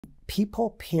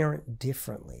People parent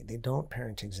differently. They don't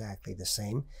parent exactly the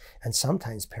same, and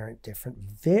sometimes parent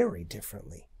very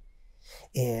differently.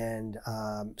 And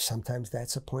sometimes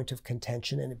that's a point of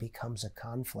contention and it becomes a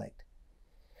conflict.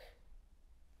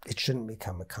 It shouldn't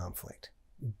become a conflict.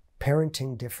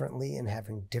 Parenting differently and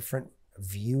having different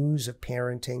views of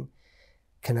parenting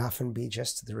can often be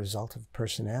just the result of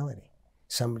personality.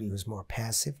 Somebody who's more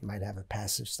passive might have a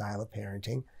passive style of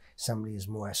parenting. Somebody who's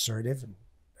more assertive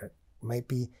might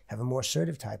have a more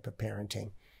assertive type of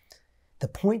parenting. The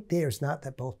point there is not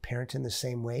that both parent in the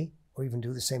same way or even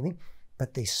do the same thing,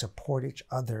 but they support each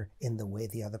other in the way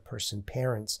the other person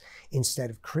parents instead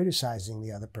of criticizing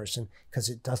the other person because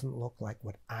it doesn't look like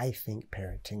what I think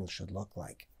parenting should look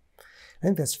like. I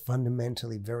think that's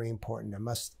fundamentally very important. I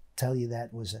must tell you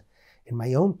that was in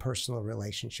my own personal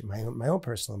relationship, my own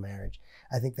personal marriage,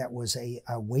 I think that was a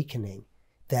awakening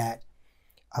that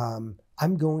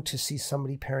I'm going to see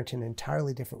somebody parent in an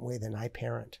entirely different way than I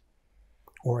parent,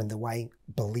 or in the way I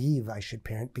believe I should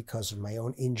parent because of my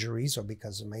own injuries or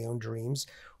because of my own dreams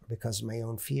or because of my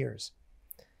own fears.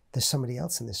 There's somebody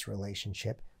else in this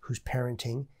relationship who's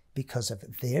parenting because of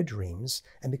their dreams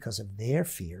and because of their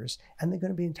fears, and they're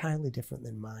going to be entirely different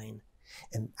than mine.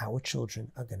 And our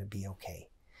children are going to be okay.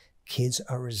 Kids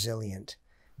are resilient.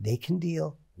 They can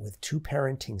deal with two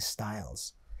parenting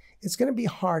styles. It's going to be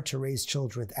hard to raise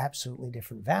children with absolutely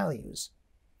different values,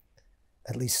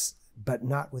 at least, but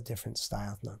not with different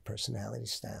styles, not personality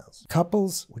styles.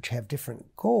 Couples which have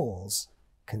different goals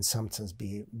can sometimes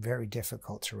be very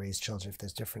difficult to raise children if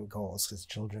there's different goals, because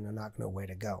children are not going to know where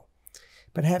to go.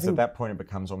 But having, so at that point, it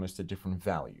becomes almost a different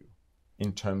value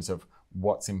in terms of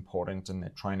what's important, and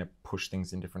they're trying to push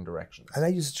things in different directions. And I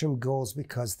use the term goals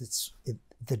because it's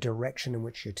the direction in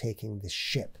which you're taking this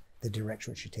ship, the direction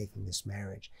in which you're taking this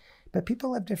marriage. But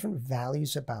people have different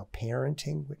values about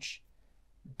parenting, which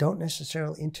don't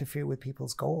necessarily interfere with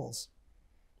people's goals.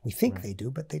 We think they do,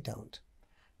 but they don't.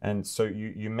 And so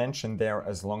you mentioned there,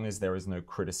 as long as there is no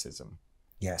criticism.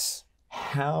 Yes.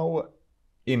 How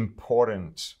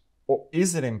important, or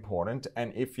is it important,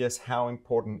 and if yes, how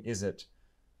important is it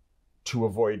to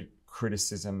avoid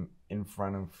criticism in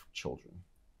front of children,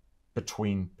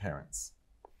 between parents?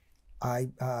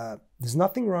 There's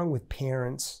nothing wrong with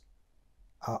parents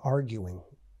arguing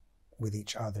with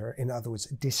each other. In other words,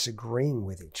 disagreeing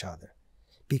with each other.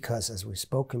 Because as we've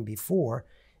spoken before,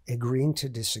 agreeing to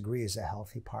disagree is a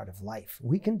healthy part of life.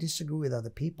 We can disagree with other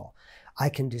people. I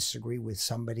can disagree with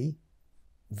somebody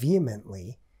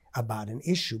vehemently about an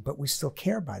issue, but we still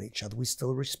care about each other. We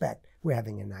still respect. We're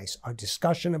having a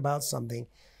discussion about something.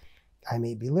 I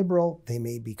may be liberal, they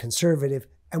may be conservative,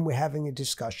 and we're having a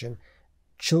discussion.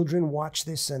 Children watch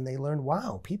this and they learn,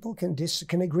 wow, people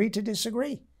can agree to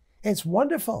disagree. It's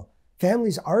wonderful.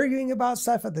 Families arguing about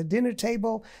stuff at the dinner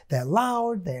table. They're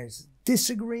loud, there's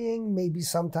disagreeing, maybe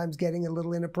sometimes getting a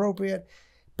little inappropriate.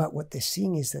 But what they're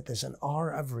seeing is that there's an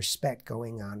aura of respect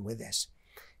going on with this.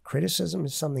 Criticism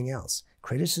is something else.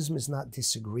 Criticism is not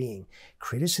disagreeing.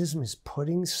 Criticism is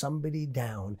putting somebody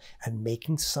down and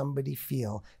making somebody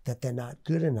feel that they're not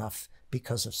good enough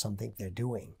because of something they're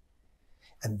doing.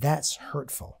 And that's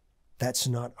hurtful. That's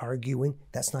not arguing.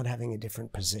 That's not having a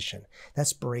different position.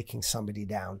 That's breaking somebody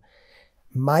down.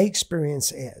 My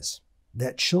experience is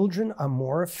that children are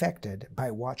more affected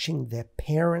by watching their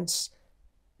parents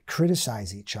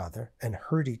criticize each other and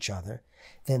hurt each other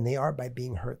than they are by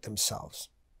being hurt themselves.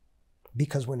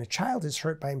 Because when a child is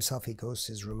hurt by himself, he goes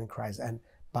to his room and cries. And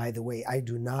by the way, I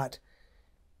do not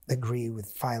agree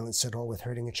with violence at all, with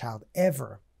hurting a child,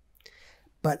 ever.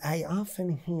 But I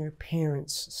often hear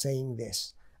parents saying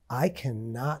this: I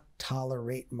cannot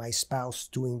tolerate my spouse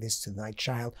doing this to my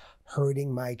child,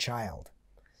 hurting my child,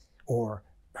 or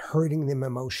hurting them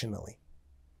emotionally.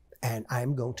 And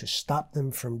I'm going to stop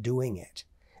them from doing it.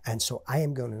 And so I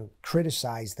am going to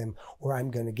criticize them, or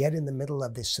I'm going to get in the middle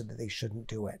of this so that they shouldn't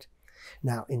do it.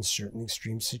 Now, in certain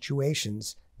extreme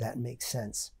situations, that makes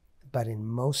sense. But in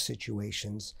most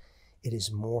situations, it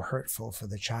is more hurtful for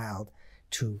the child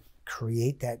to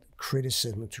create that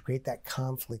criticism, to create that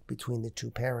conflict between the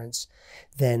two parents,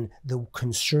 than the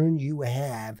concern you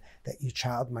have that your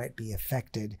child might be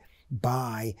affected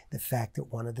by the fact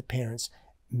that one of the parents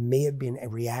may have been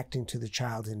reacting to the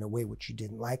child in a way which you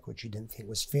didn't like, which you didn't think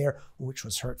was fair, or which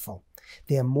was hurtful.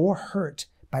 They are more hurt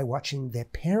by watching their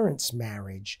parents'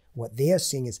 marriage. What they are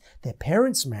seeing is their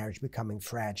parents' marriage becoming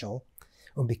fragile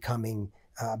or becoming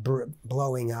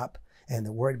blowing up, and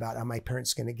they're worried about, are my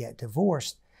parents going to get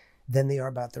divorced, than they are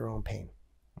about their own pain.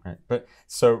 Right. But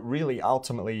so really,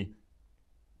 ultimately,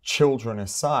 children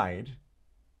aside,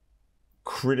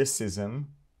 criticism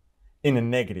in a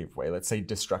negative way, let's say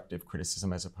destructive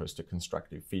criticism as opposed to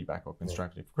constructive feedback or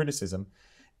constructive criticism,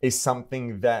 is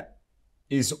something that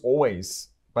is always,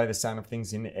 by the sound of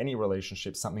things in any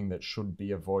relationship, something that should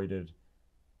be avoided.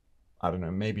 I don't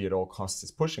know, maybe at all costs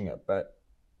is pushing it, but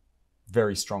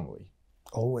very strongly.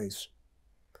 Always.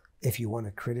 If you want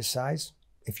to criticize,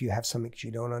 if you have something that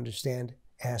you don't understand,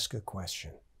 ask a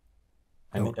question.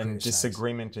 And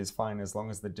disagreement is fine as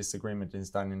long as the disagreement is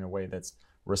done in a way that's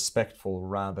respectful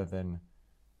rather than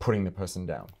putting the person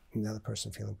down. Another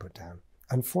person feeling put down.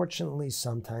 Unfortunately,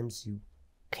 sometimes you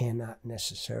cannot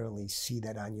necessarily see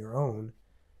that on your own.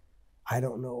 I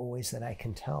don't know always that I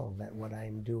can tell that what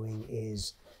I'm doing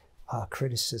is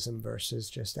criticism versus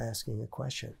just asking a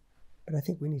question. But I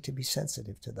think we need to be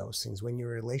sensitive to those things. When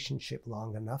you're in a relationship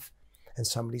long enough and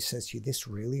somebody says to you, this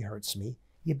really hurts me,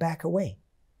 you back away.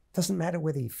 Doesn't matter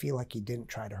whether you feel like you didn't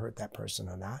try to hurt that person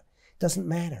or not. Doesn't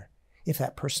matter. If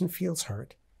that person feels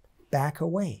hurt, back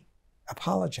away.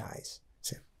 Apologize.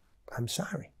 Say, I'm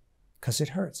sorry, because it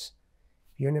hurts.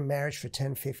 If you're in a marriage for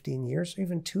 10, 15 years, or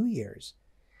even 2 years,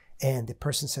 and the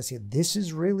person says to you, this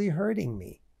is really hurting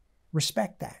me,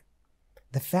 respect that.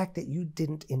 The fact that you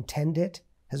didn't intend it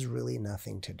has really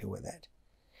nothing to do with it.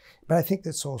 But I think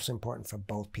that's also important for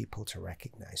both people to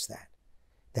recognize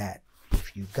that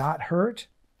if you got hurt,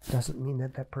 doesn't mean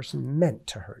that that person meant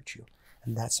to hurt you.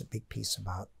 And that's a big piece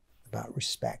about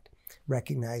respect.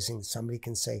 Recognizing somebody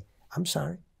can say, I'm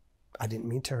sorry, I didn't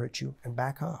mean to hurt you, and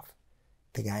back off.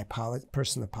 The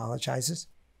person apologizes,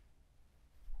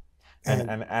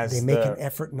 and as they make an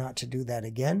effort not to do that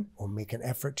again, or make an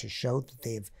effort to show that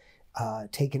they've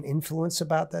taken influence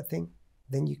about that thing,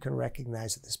 then you can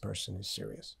recognize that this person is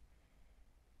serious.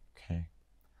 Okay.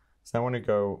 So I want to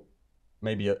go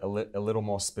maybe a little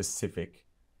more specific.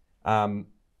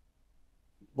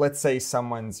 Let's say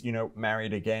someone's,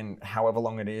 married again, however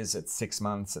long it is, it's 6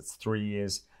 months, it's 3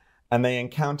 years, and they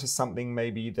encounter something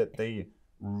maybe that they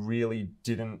really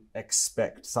didn't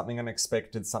expect, something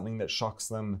unexpected, something that shocks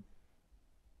them.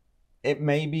 It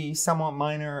may be somewhat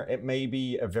minor. It may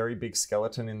be a very big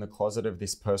skeleton in the closet of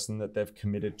this person that they've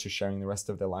committed to sharing the rest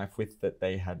of their life with that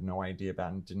they had no idea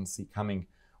about and didn't see coming.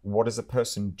 What does a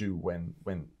person do when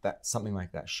something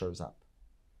like that shows up?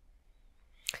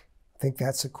 I think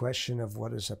that's a question of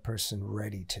what is a person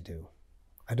ready to do.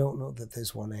 I don't know that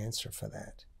there's one answer for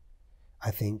that. I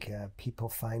think people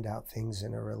find out things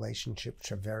in a relationship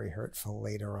which are very hurtful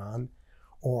later on,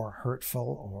 or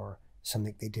hurtful, or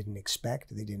something they didn't expect,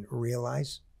 they didn't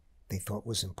realize, they thought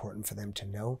was important for them to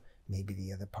know. Maybe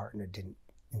the other partner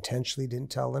intentionally didn't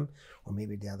tell them, or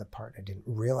maybe the other partner didn't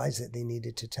realize that they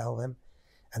needed to tell them,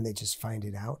 and they just find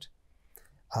it out.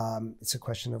 It's a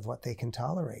question of what they can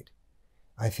tolerate.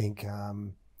 I think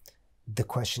the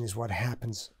question is what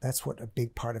happens. That's what a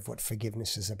big part of what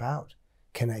forgiveness is about.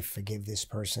 Can I forgive this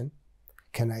person?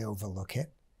 Can I overlook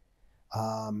it?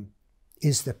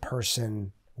 Is the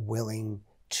person willing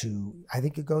to, I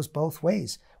think it goes both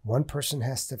ways. One person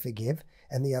has to forgive,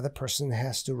 and the other person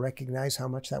has to recognize how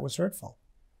much that was hurtful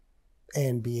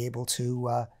and be able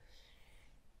to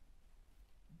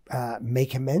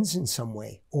make amends in some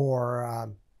way,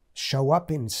 or show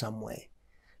up in some way.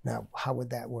 Now, how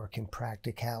would that work in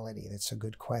practicality? That's a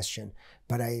good question.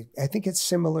 But I think it's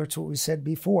similar to what we said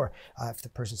before. If the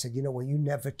person said, well, you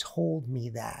never told me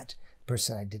that. The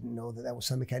person, I didn't know that was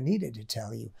something I needed to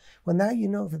tell you. Well, now you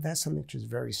know that that's something which is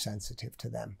very sensitive to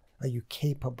them. Are you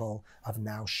capable of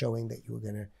now showing that you were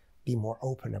going to be more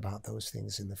open about those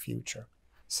things in the future?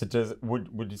 So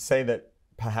would you say that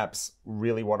perhaps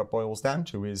really what it boils down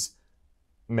to is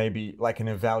maybe like an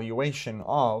evaluation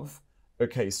of,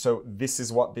 okay, so this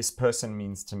is what this person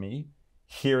means to me.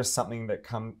 Here is something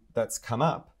that's come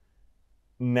up.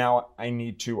 Now I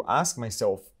need to ask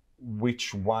myself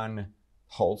which one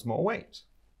holds more weight,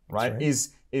 right?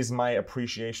 Is my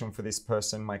appreciation for this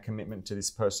person, my commitment to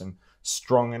this person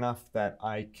strong enough that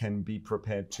I can be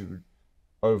prepared to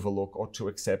overlook or to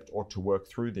accept or to work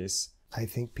through this? I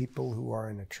think people who are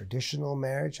in a traditional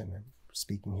marriage, and I'm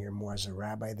speaking here more as a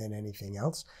rabbi than anything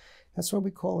else, that's what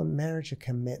we call in marriage a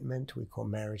commitment. We call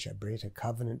marriage a brit, a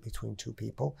covenant between two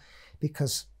people,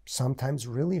 because sometimes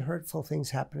really hurtful things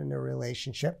happen in a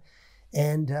relationship,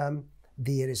 and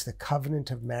it is the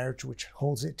covenant of marriage which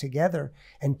holds it together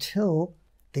until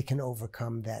they can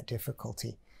overcome that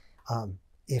difficulty.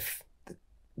 If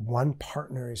one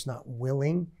partner is not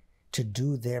willing to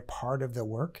do their part of the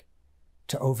work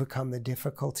to overcome the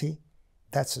difficulty,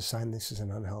 that's a sign this is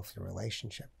an unhealthy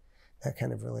relationship. That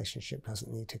kind of relationship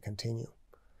doesn't need to continue.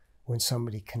 When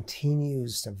somebody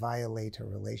continues to violate a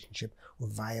relationship or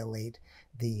violate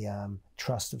the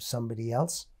trust of somebody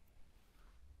else,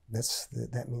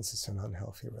 that means it's an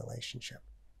unhealthy relationship.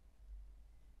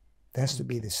 There has to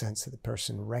be the sense that the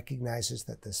person recognizes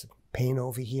that there's pain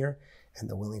over here and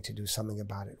they're willing to do something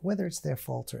about it. Whether it's their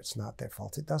fault or it's not their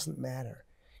fault, it doesn't matter.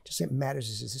 Just it matters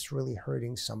is this really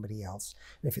hurting somebody else?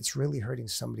 And if it's really hurting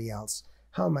somebody else,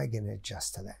 how am I going to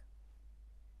adjust to that?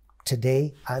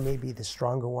 Today, I may be the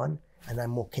stronger one and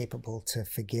I'm more capable to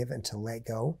forgive and to let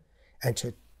go and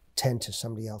to tend to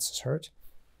somebody else's hurt.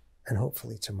 And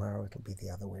hopefully tomorrow it'll be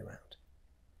the other way around.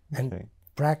 Okay. And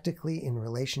practically in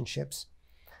relationships,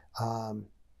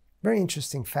 very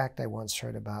interesting fact I once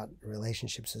heard about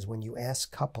relationships is when you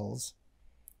ask couples,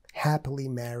 happily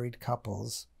married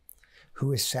couples,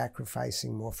 who is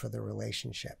sacrificing more for the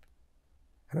relationship?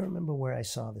 I don't remember where I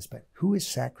saw this, but who is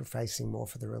sacrificing more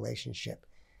for the relationship?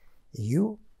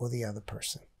 You or the other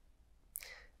person?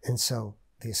 And so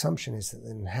the assumption is that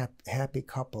in happy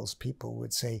couples, people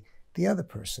would say the other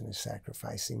person is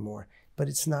sacrificing more, but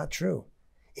it's not true.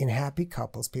 In happy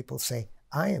couples, people say,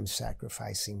 I am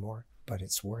sacrificing more, but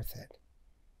it's worth it.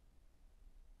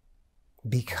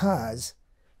 Because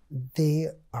they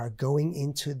are going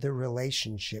into the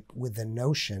relationship with the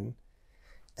notion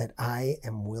that I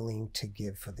am willing to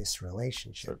give for this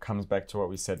relationship. So it comes back to what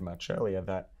we said much earlier,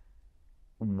 that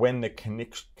when the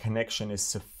connection is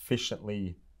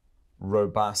sufficiently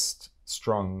robust,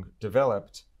 strong,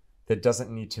 developed, there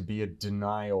doesn't need to be a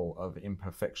denial of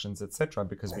imperfections, etc.,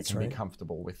 because we can be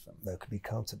comfortable with them. They could be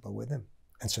comfortable with them.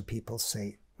 And so people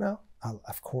say, no,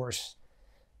 of course,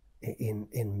 in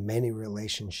many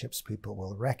relationships, people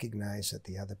will recognize that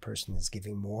the other person is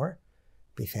giving more,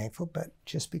 be thankful. But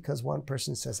just because one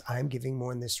person says, I'm giving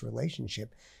more in this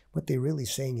relationship, what they're really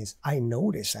saying is, I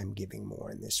notice I'm giving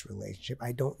more in this relationship.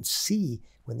 I don't see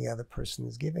when the other person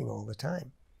is giving all the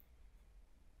time.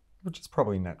 Which is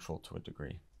probably natural to a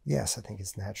degree. Yes, I think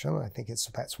it's natural. I think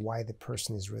that's why the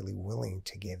person is really willing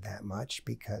to give that much,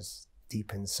 because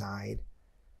deep inside,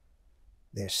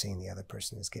 they're seeing the other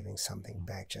person is giving something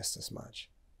back just as much.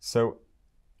 So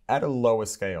at a lower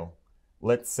scale,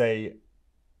 let's say,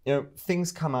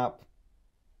 things come up,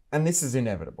 and this is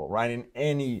inevitable, right? In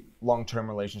any long-term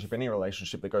relationship, any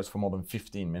relationship that goes for more than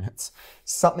 15 minutes,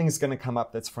 something's going to come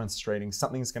up that's frustrating,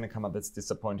 something's going to come up that's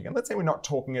disappointing. And let's say we're not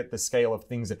talking at the scale of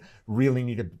things that really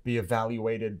need to be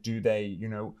evaluated. Do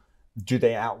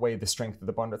they outweigh the strength of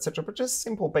the bond, etc.? But just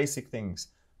simple, basic things.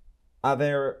 Are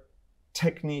there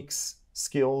techniques,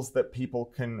 skills that people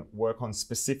can work on,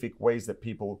 specific ways that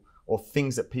people, or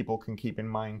things that people can keep in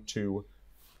mind to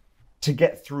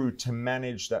get through, to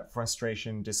manage that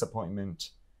frustration, disappointment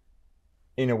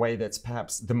in a way that's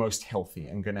perhaps the most healthy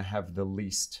and going to have the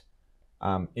least,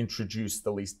 introduce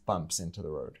the least bumps into the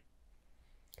road?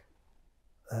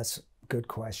 That's a good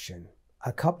question.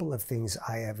 A couple of things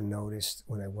I have noticed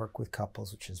when I work with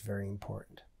couples, which is very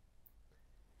important.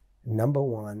 Number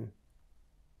one,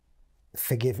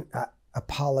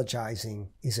 apologizing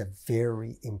is a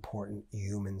very important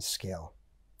human skill.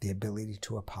 The ability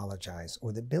to apologize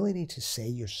or the ability to say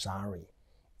you're sorry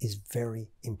is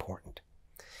very important.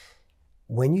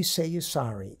 When you say you're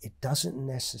sorry, it doesn't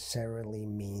necessarily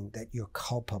mean that you're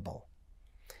culpable.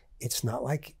 It's not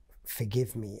like,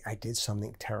 forgive me, I did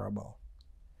something terrible.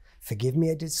 Forgive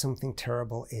me, I did something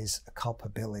terrible is a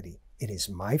culpability. It is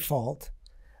my fault.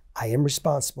 I am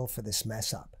responsible for this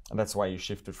mess up. And that's why you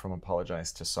shifted from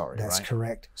apologize to sorry, right? That's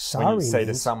correct. Sorry when you say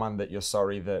to someone that you're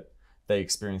sorry that they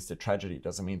experienced a tragedy, it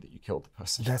doesn't mean that you killed the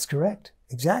person. That's correct.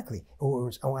 Exactly. Or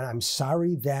I'm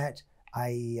sorry that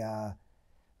I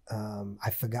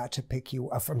forgot to pick you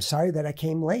up. I'm sorry that I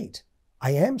came late.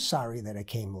 I am sorry that I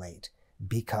came late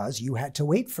because you had to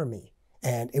wait for me.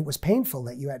 And it was painful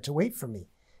that you had to wait for me.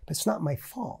 But it's not my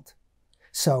fault.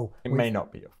 So it may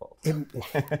not be your fault.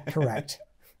 Correct.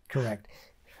 Correct.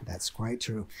 That's quite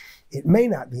true. It may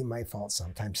not be my fault.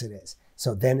 Sometimes it is.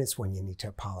 So then it's when you need to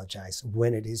apologize,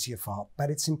 when it is your fault.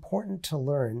 But it's important to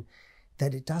learn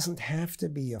that it doesn't have to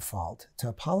be your fault to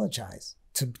apologize,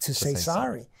 to say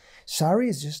sorry. Sorry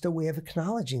is just a way of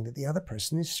acknowledging that the other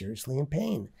person is seriously in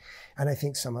pain. And I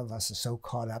think some of us are so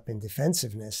caught up in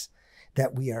defensiveness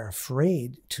that we are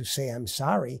afraid to say, I'm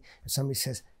sorry. And somebody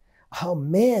says, oh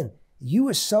man, you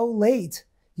were so late.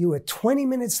 You were 20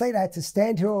 minutes late. I had to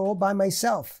stand here all by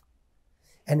myself.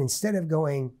 And instead of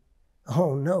going,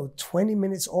 oh no, 20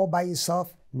 minutes all by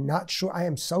yourself, not sure, I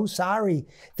am so sorry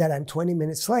that I'm 20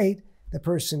 minutes late, the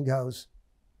person goes,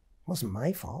 it wasn't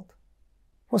my fault.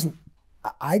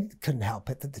 I couldn't help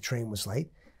it that the train was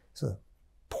late. So the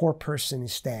poor person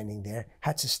is standing there,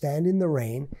 had to stand in the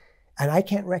rain, and I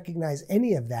can't recognize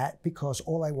any of that because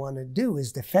all I want to do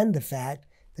is defend the fact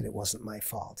that it wasn't my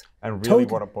fault. And really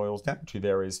what it boils down to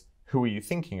there is, who are you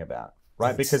thinking about,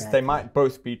 right? Because they might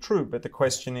both be true, but the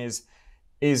question is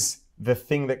the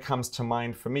thing that comes to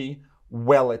mind for me,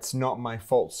 well, it's not my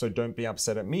fault, so don't be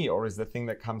upset at me, or is the thing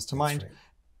that comes to mind,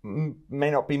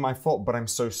 may not be my fault, but I'm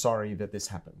so sorry that this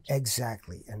happened.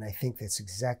 Exactly. And I think that's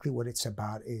exactly what it's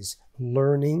about, is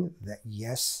learning that,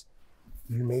 yes,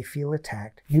 you may feel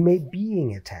attacked. You may be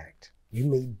being attacked. You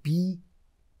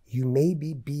may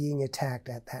be being attacked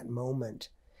at that moment,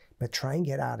 but try and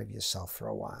get out of yourself for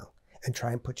a while and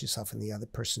try and put yourself in the other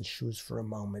person's shoes for a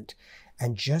moment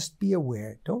and just be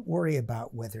aware. Don't worry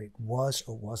about whether it was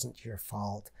or wasn't your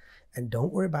fault, and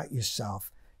don't worry about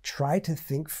yourself. Try to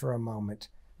think for a moment.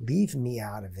 Leave me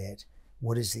out of it.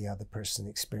 What is the other person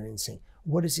experiencing?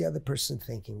 What is the other person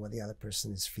thinking? What the other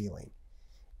person is feeling?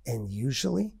 And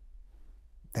usually,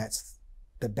 that's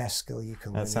the best skill you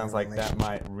can learn. That sounds like that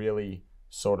might really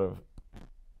sort of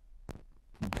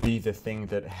be the thing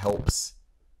that helps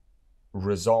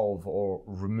resolve or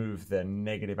remove the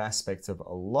negative aspects of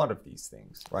a lot of these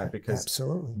things, right? Because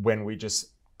absolutely, when we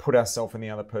just put ourselves in the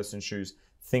other person's shoes,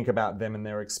 think about them and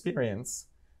their experience,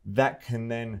 that can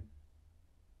then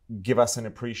give us an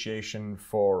appreciation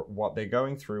for what they're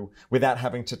going through without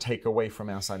having to take away from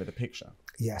our side of the picture.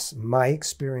 Yes, my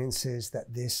experience is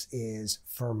that this is,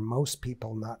 for most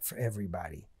people, not for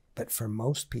everybody, but for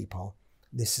most people,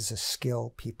 this is a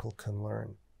skill people can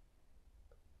learn.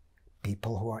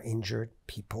 People who are injured,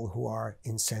 people who are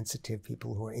insensitive,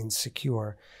 people who are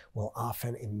insecure will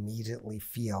often immediately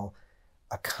feel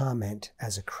a comment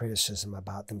as a criticism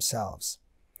about themselves.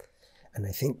 And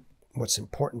I think what's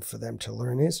important for them to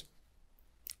learn is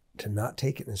to not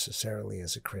take it necessarily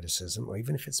as a criticism, or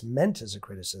even if it's meant as a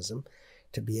criticism,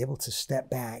 to be able to step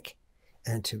back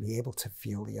and to be able to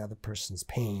feel the other person's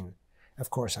pain.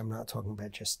 Of course, I'm not talking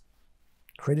about just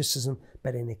criticism,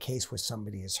 but in a case where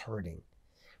somebody is hurting.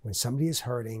 When somebody is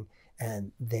hurting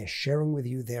and they're sharing with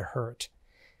you their hurt,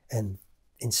 and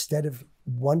instead of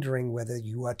wondering whether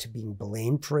you are to be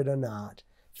blamed for it or not,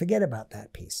 forget about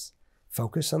that piece.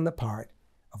 Focus on the part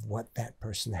of what that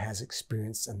person has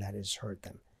experienced and that has hurt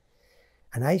them.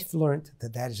 And I've learned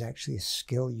that that is actually a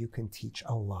skill you can teach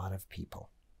a lot of people.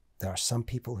 There are some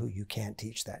people who you can't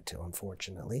teach that to,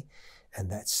 unfortunately, and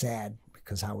that's sad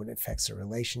because how it affects a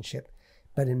relationship.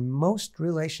 But in most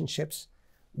relationships,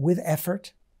 with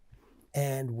effort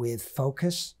and with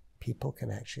focus, people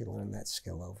can actually learn that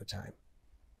skill over time,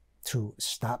 to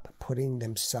stop putting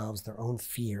themselves, their own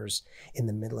fears, in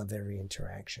the middle of every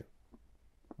interaction.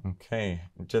 Okay,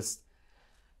 just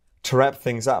to wrap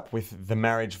things up with the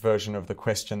marriage version of the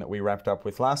question that we wrapped up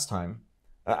with last time,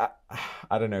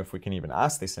 I don't know if we can even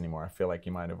ask this anymore. I feel like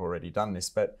you might have already done this,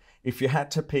 but if you had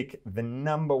to pick the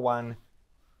number one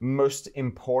most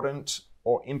important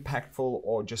or impactful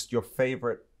or just your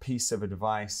favorite piece of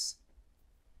advice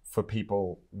for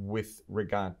people with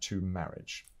regard to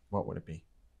marriage, what would it be?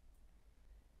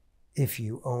 If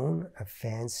you own a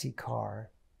fancy car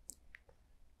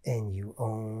and you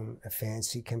own a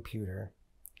fancy computer,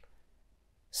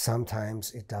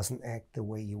 sometimes it doesn't act the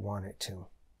way you want it to.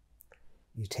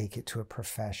 You take it to a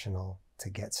professional to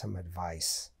get some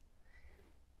advice.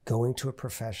 Going to a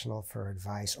professional for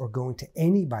advice, or going to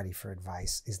anybody for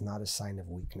advice, is not a sign of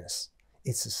weakness.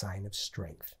 It's a sign of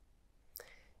strength.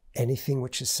 Anything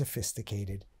which is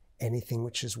sophisticated, anything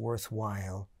which is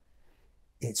worthwhile,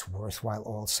 it's worthwhile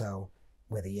also,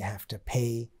 whether you have to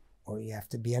pay or you have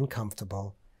to be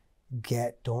uncomfortable.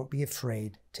 Don't be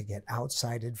afraid to get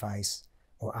outside advice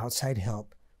or outside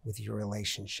help with your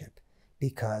relationship,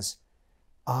 because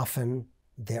often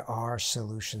there are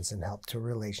solutions and help to a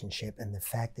relationship, and the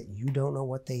fact that you don't know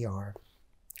what they are,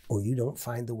 or you don't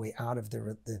find the way out of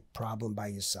the problem by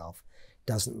yourself,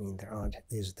 doesn't mean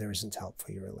there isn't help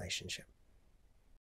for your relationship.